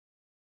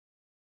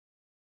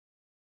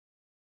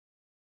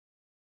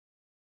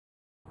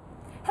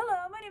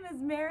is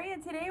Mary,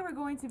 and today we're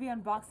going to be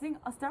unboxing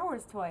a Star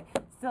Wars toy.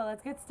 So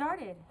let's get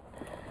started.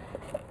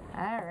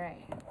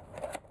 Alright.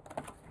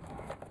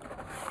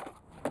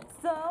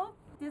 So,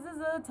 this is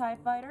a TIE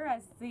fighter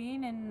as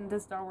seen in the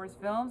Star Wars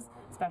films,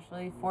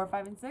 especially 4,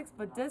 5, and 6,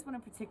 but this one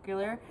in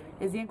particular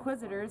is the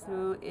Inquisitors,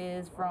 who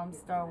is from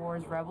Star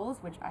Wars Rebels,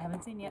 which I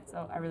haven't seen yet,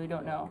 so I really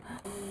don't know.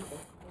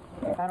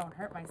 If I don't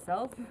hurt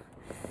myself.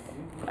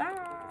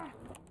 Ah!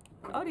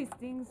 Oh, these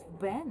things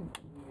bend.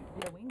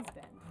 The wings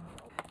bend.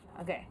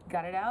 Okay,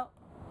 got it out.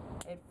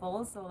 It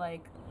folds, so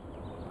like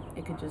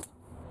it could just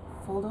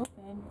fold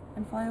open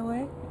and fly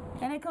away.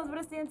 And it comes with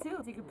a stand too,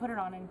 so you can put it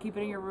on and keep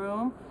it in your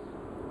room,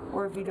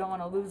 or if you don't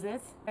want to lose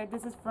it.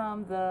 This is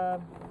from the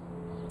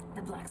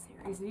Black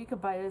Series, so you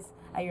could buy this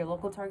at your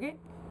local Target,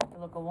 the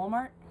local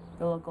Walmart,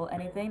 the local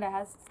anything that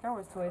has Star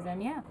Wars toys.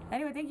 And yeah.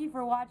 Anyway, thank you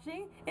for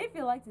watching. If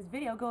you liked this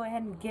video, go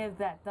ahead and give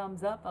that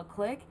thumbs up a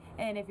click.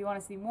 And if you want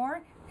to see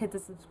more, hit the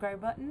subscribe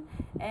button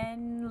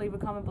and leave a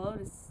comment below.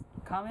 Just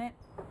comment.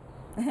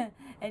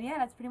 And yeah,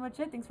 that's pretty much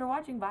it. Thanks for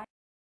watching. Bye.